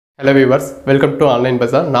Hello viewers, welcome to Online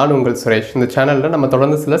Bazaar. நான் உங்கள் சுரேஷ். இந்த சேனல்ல நம்ம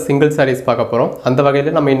தொடர்ந்து சில சிங்கிள் sarees பார்க்க போறோம். அந்த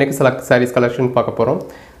வகையில நம்ம இன்னைக்கு சில sarees collection பார்க்க போறோம்.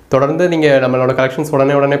 தொடர்ந்து நீங்க நம்மளோட collections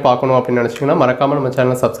உடனே பார்க்கணும் அப்படி நினைச்சீங்கன்னா மறக்காம நம்ம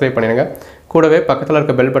சேனலை subscribe பண்ணிடுங்க. கூடவே பக்கத்துல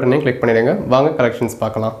இருக்க bell பட்டனையும் click பண்ணிடுங்க. வாங்க collections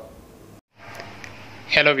பார்க்கலாம்.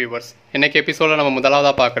 Hello viewers. இன்னைக்கு எபிசோட்ல நம்ம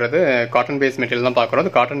முதலாவதா பார்க்கிறது காட்டன் பேஸ் மெட்டீரியல் தான் பார்க்கறோம்.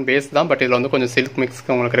 அது காட்டன் பேஸ் தான், பட் இதுல வந்து கொஞ்சம் silk mix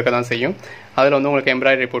உங்களுக்கு இருக்க தான் செய்யும். அதுல வந்து உங்களுக்கு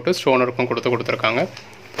எம்ப்ராய்டரி போட்டு ஸ்டோன் ஒர்க்கும் கொடுத்திருக்காங்க.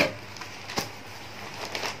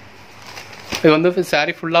 இது வந்து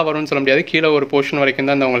saree ஃபுல்லாக வரும்னு சொல்ல முடியாது. கீழே ஒரு போர்ஷன் வரைக்கும்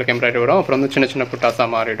தான் உங்களுக்கு எம்ப்ராய்டரி வரும். அப்புறம் வந்து சின்ன சின்ன புட்டாஸாக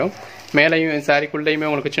மாறிடும். மேலேயும் சாரிக்குள்ளேயுமே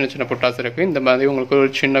உங்களுக்கு சின்ன சின்ன புட்டாஸ் இருக்குது. இந்த மாதிரி உங்களுக்கு ஒரு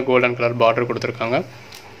சின்ன கோல்டன் கலர் பார்டர் கொடுத்துருக்காங்க.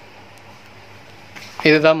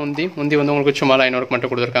 இதுதான் முந்தி வந்து உங்களுக்கு சும்மா லைன் ஒர்க்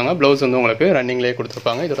மட்டும் கொடுத்துருக்காங்க. ப்ளவுஸ் வந்து உங்களுக்கு ரன்னிங்லேயே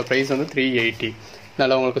கொடுத்துருப்பாங்க. இதோட ப்ரைஸ் வந்து 380.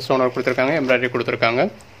 நல்லா உங்களுக்கு ஸ்டோன் ஒர்க் கொடுத்துருக்காங்க, எம்ப்ராய்டரி கொடுத்துருக்காங்க.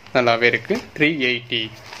 நல்லாவே இருக்குது. 380.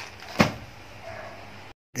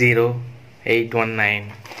 0819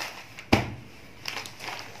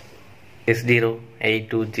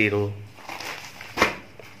 S0820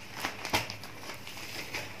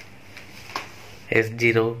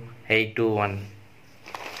 S0821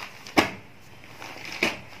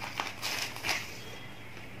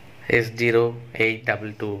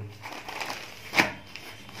 S0822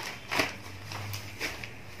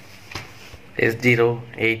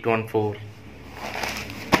 S0814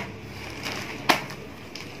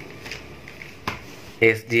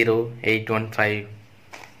 S0815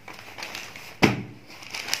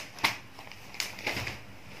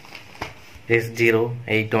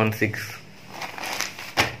 S0816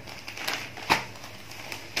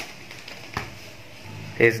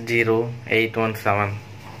 S0817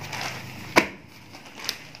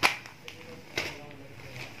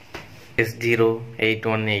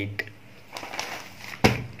 S0818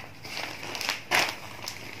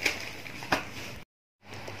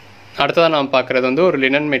 அடுத்ததாக நாம் பார்க்குறது வந்து ஒரு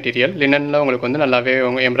லினன் மெட்டீரியல். லினனில் உங்களுக்கு வந்து நல்லாவே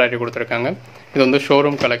எம்ப்ராய்டரி கொடுத்துருக்காங்க. இது வந்து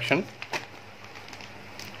ஷோரூம் கலெக்ஷன்.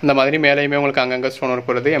 இந்த மாதிரி மேலேயுமே உங்களுக்கு அங்கங்கே ஸ்டோன் ஒர்க்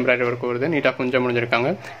வருது, எம்ப்ராய்டரி ஒர்க் வருது. நீட்டாக கொஞ்சம் முடிஞ்சிருக்காங்க.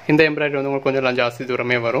 இந்த எம்ப்ராய்டரி வந்து உங்களுக்கு கொஞ்சம் ஜாஸ்தி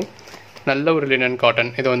தூரமே வரும். நல்ல ஒரு லினன்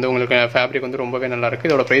காட்டன். இது வந்து உங்களுக்கு ஃபேப்ரிக் வந்து ரொம்பவே நல்லாயிருக்கு.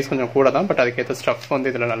 இதோட ப்ரைஸ் கொஞ்சம் கூட தான், பட் அதுக்கேற்ற ஸ்டஃப்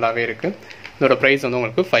வந்து இதில் நல்லாவே இருக்குது. இதோட ப்ரைஸ் வந்து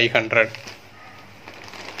உங்களுக்கு 500.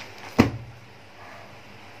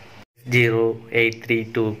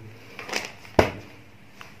 0832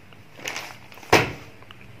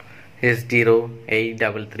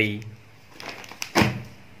 S0833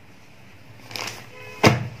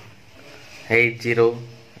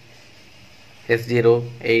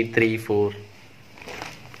 S0834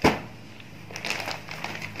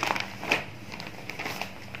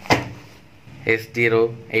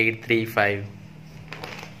 S0835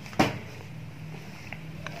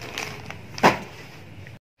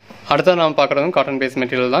 அடுத்த நாம் பார்க்குறதும் காட்டன் பேஸ்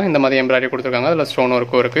மெட்டீரியல் தான். இந்த மாதிரி எம்ப்ராய்டரி கொடுத்துருக்காங்க. அதில் ஸ்டோன்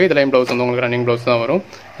ஒர்க்கும் இருக்குது. இதில் ப்ளவுஸ் வந்து உங்களுக்கு ரன்னிங் ப்ளவுஸ் தான் வரும்.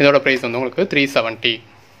 இதோட ப்ரைஸ் வந்து உங்களுக்கு 370.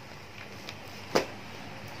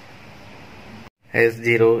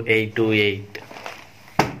 S0828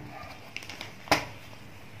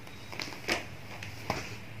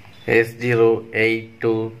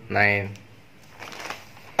 S0829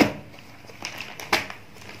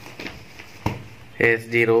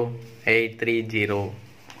 S0830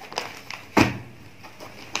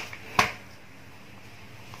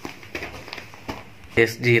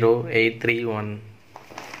 S0831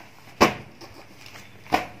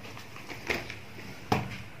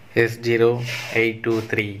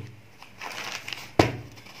 S0823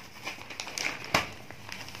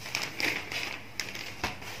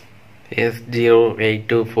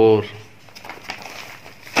 S0824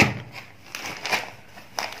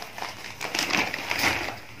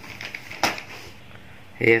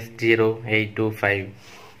 S0825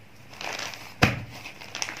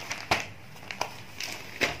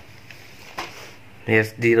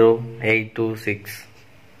 S0826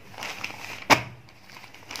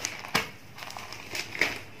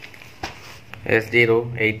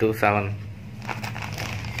 S0827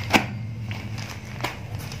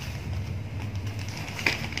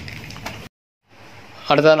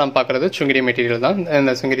 அடுத்ததாக நம்ம பார்க்குறது சுங்கிடி மெட்டீரியல் தான்.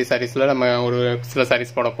 இந்த சுங்கிடி சாரீஸில் நம்ம ஒரு சில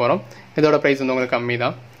சாரீஸ் போட போகிறோம். இதோட ப்ரைஸ் வந்து உங்களுக்கு கம்மி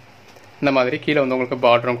தான். இந்த மாதிரி கீழே வந்து உங்களுக்கு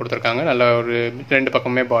பார்டரும் கொடுத்துருக்காங்க. நல்ல ஒரு 2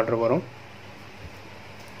 பக்கமே பார்டர் வரும்.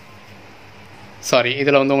 சாரி,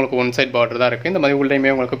 இதில் வந்து உங்களுக்கு ஒன் சைட் பார்டர் தான் இருக்குது. இந்த மாதிரி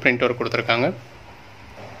உள்ளேயுமே உங்களுக்கு பிரிண்ட் ஒர்க் கொடுத்துருக்காங்க.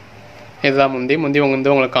 இதுதான் முந்தி வந்து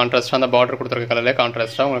உங்களுக்கு கான்ட்ராஸ்ட்டாக அந்த பார்டர் கொடுத்துருக்க கலரில்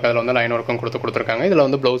கான்ட்ராஸ்ட்டாக உங்களுக்கு அதில் வந்து லைன் ஒர்க்கும் கொடுத்துருக்காங்க. இதில்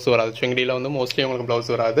வந்து ப்ளவுஸ் வராது. சுங்கிடியில் வந்து மோஸ்ட்லி உங்களுக்கு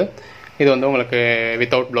ப்ளவுஸ் வராது. இது வந்து உங்களுக்கு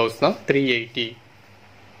வித்தவுட் ப்ளவுஸ் தான். 380.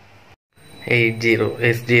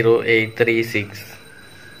 S0836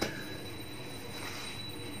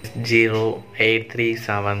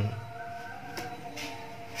 0837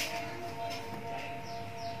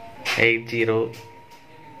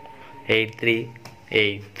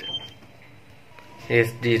 80838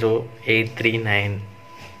 S0839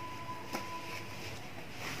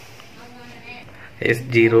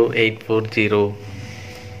 S0840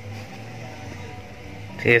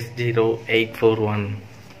 S0841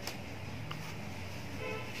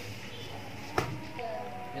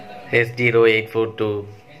 S0842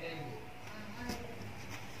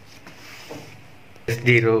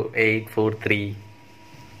 S0843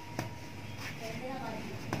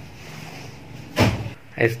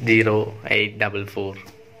 S0844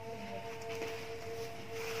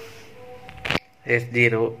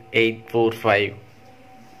 S0845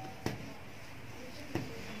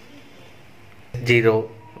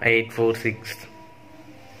 S0846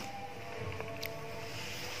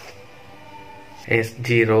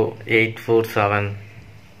 S0847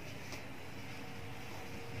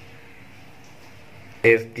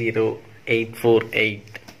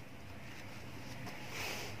 S0848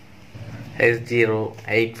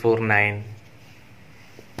 S0849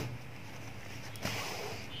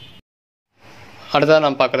 அடுத்ததாக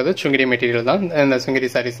நம்ம பார்க்குறது சுங்கிடி மெட்டீரியல் தான். இந்த சுங்கிடி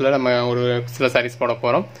சாரீஸில் நம்ம ஒரு சில சாரீஸ் போட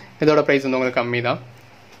போகிறோம். இதோட ப்ரைஸ் வந்து உங்களுக்கு கம்மி தான்.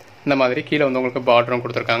 இந்த மாதிரி கீழே வந்து உங்களுக்கு பார்டரும்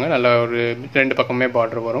கொடுத்துருக்காங்க. நல்ல ஒரு 2 பக்கமே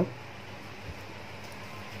பார்டர் வரும்.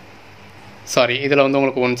 சாரி, இதில் வந்து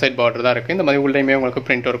உங்களுக்கு ஒன் சைட் பார்டர் தான் இருக்குது. இந்த மாதிரி உள்ளேயுமே உங்களுக்கு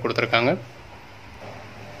பிரிண்ட் ஒர்க் கொடுத்துருக்காங்க.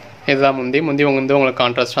 இதுதான் முந்தி வந்து உங்களுக்கு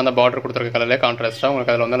கான்ட்ராஸ்ட்டாக அந்த பார்டர் கொடுத்துருக்க கலர்லேயே கான்ட்ராஸ்ட்டாக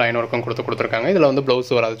உங்களுக்கு அதில் வந்து லைன் ஒர்க்கும் கொடுத்துருக்காங்க. இதில் வந்து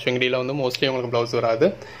ப்ளவுஸ் வராது. சுங்கிடியில் வந்து மோஸ்ட்லி உங்களுக்கு ப்ளவுஸ் வராது.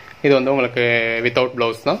 இது வந்து உங்களுக்கு வித்தவுட்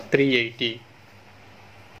ப்ளவுஸ் தான். 380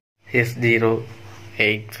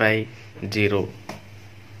 S0850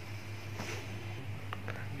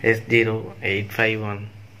 S0851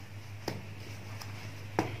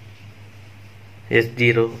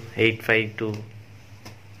 S0852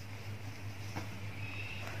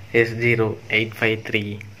 S0853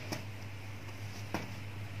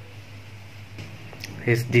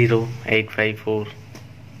 S0854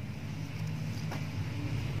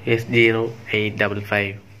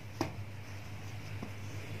 S0855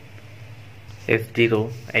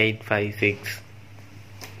 S0856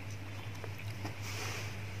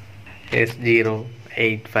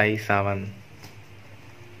 S0857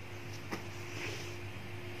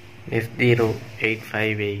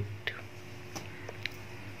 S0858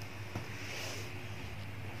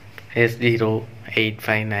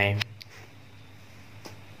 S0859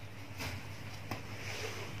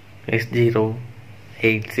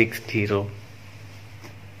 S0860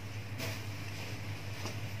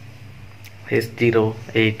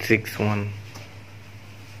 S0861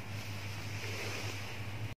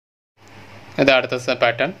 இது அடுத்த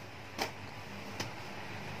பேட்டர்ன்.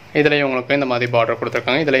 இதுலேயும் உங்களுக்கு இந்த மாதிரி பார்டர்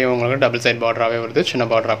கொடுத்துருக்காங்க. இதுலேயும் உங்களுக்கு டபுள் சைட் பார்டராகவே வருது. சின்ன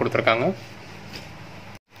பார்டராக கொடுத்துருக்காங்க.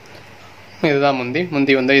 இதுதான் முந்தி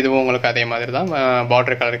வந்து இதுவும் உங்களுக்கு அதே மாதிரி தான்.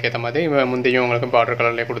 பார்டர் கலருக்கு ஏற்ற மாதிரி முந்தியும் உங்களுக்கு பார்டர்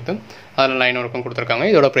கலர்லேயே கொடுத்து அதில் லைன் ஒர்க்கும் கொடுத்துருக்காங்க.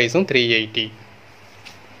 இதோட ப்ரைஸும் 380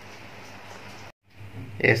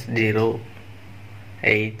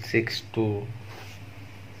 S0862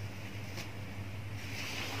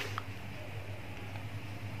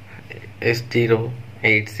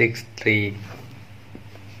 S0863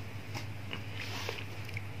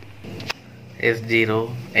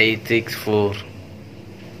 S0864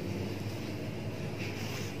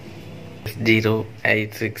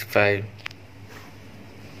 S0865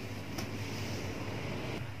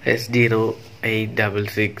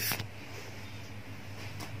 S0866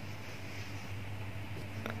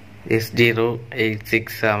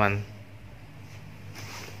 S0867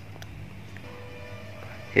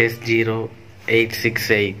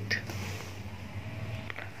 S0868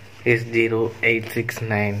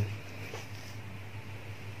 S0869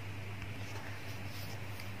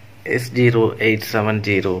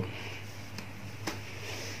 S0870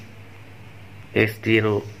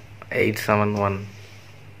 S0871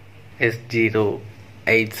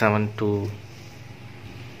 S0872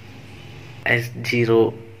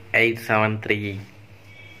 S0873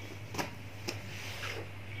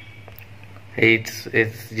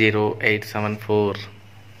 S0874